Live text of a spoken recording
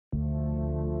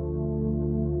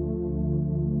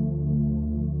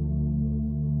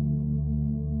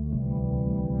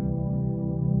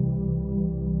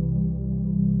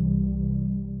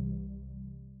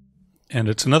And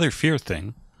it's another fear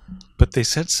thing, but they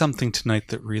said something tonight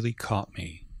that really caught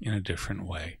me in a different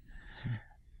way.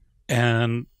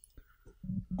 And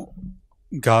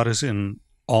God is in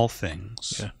all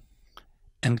things. Yeah.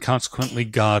 And consequently,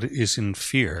 God is in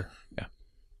fear. Yeah.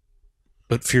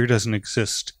 But fear doesn't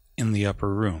exist in the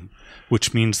upper room,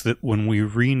 which means that when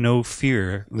we know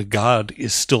fear, the God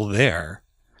is still there,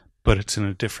 but it's in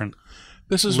a different level.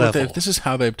 This is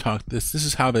how they've talked. This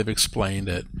is how they've explained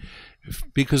it.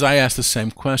 Because I asked the same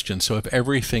question. So if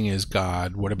everything is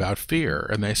God, what about fear?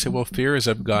 And they say, well, fear is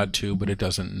of God too, but it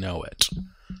doesn't know it. Do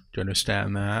you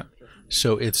understand that?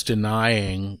 So it's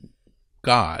denying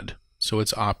God. So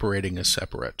it's operating as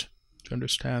separate. Do you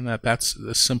understand that? That's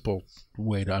the simple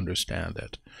way to understand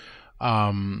it.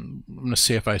 I'm going to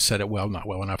see if I said it well, not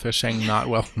well enough. They're saying not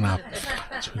well enough.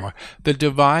 The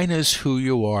divine is who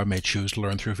you are, may choose to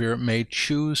learn through fear, may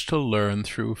choose to learn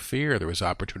through fear. There is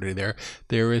opportunity there.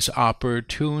 There is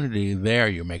opportunity there.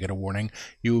 You may get a warning.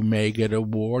 You may get a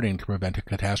warning to prevent a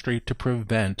catastrophe. To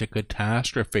prevent a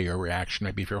catastrophe, your reaction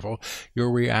may be fearful.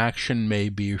 Your reaction may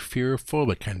be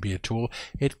fearful. It can be a tool.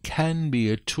 It can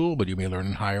be a tool, but you may learn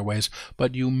in higher ways.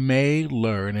 But you may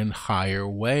learn in higher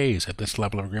ways at this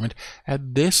level of agreement.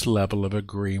 At this level of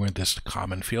agreement, this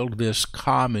common field,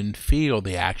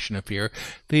 the action of fear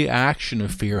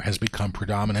has become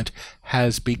predominant,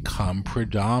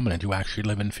 You actually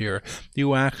live in fear.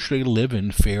 You actually live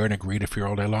in fear and agree to fear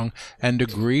all day long, and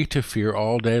agree to fear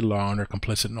all day long, are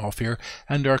complicit in all fear,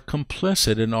 and are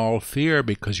complicit in all fear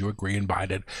because you agree and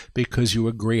abide it, because you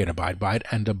agree and abide by it,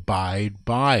 and abide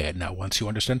by it. Now, once you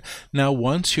understand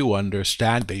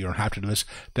that you don't have to do this,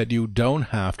 that you don't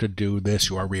have to do this,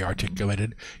 you are rearticulated.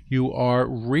 You are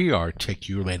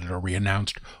rearticulated or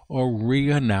reannounced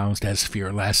as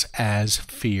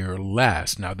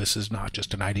fearless. Now, this is not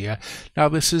just an idea.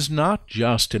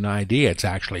 It's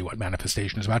actually what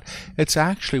manifestation is about. It's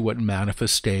actually what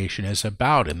manifestation is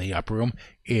about in the upper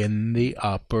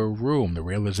room. The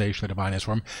realization of the divine as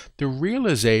form, the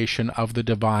realization of the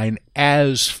divine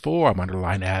as form,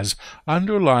 underline as,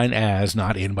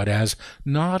 not in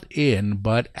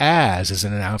but as, is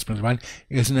an announcement of the divine,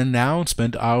 is an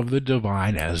announcement of the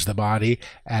divine as the body,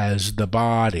 and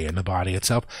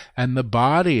the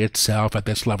body itself, at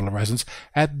this level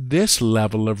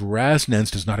of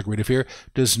resonance, does not agree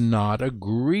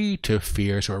to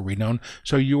fear, so are renowned.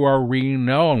 So you are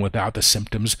renowned without the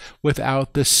symptoms, or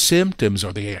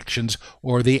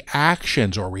the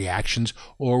actions, or reactions,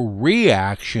 or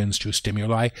reactions to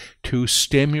stimuli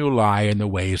in the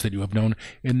ways that you have known,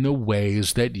 Do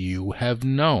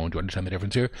you understand the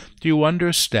difference here? Do you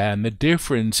understand the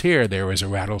difference here? There is a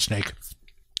rattlesnake.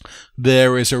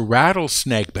 Best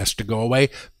to go away.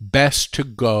 Best to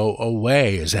go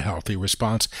away is a healthy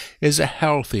response.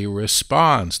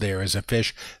 There is a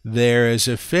fish.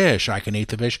 I can eat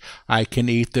the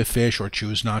fish. Or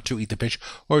choose not to eat the fish.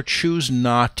 Or choose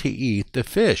not to eat the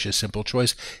fish. A simple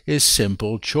choice is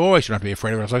simple choice. You don't have to be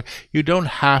afraid of it. You don't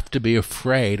have to be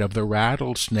afraid of the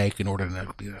rattlesnake in order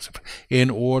not to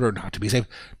be safe.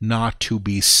 Not to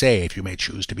be safe. You may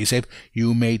choose to be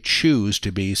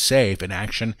safe. In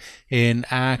action.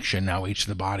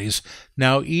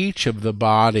 Now each of the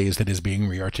bodies that is being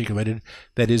rearticulated,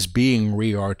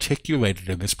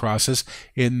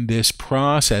 in this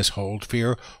process, hold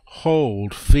fear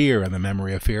and the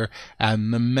memory of fear,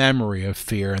 and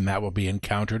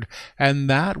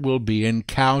that will be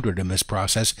encountered, in this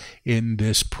process,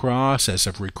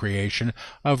 of recreation,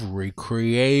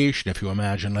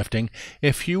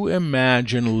 If you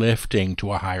imagine lifting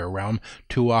to a higher realm,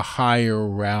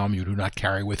 you do not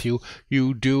carry with you,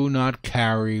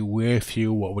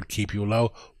 what would keep you low,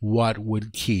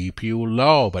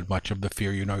 but much of the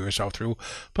fear you know yourself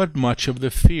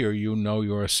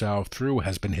through,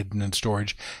 has been hidden in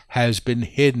storage,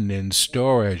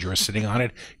 You're sitting on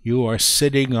it,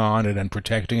 and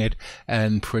protecting it,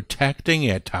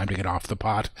 Time to get off the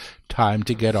pot,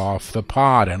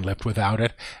 and lift without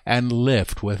it,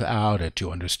 Do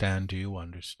you understand?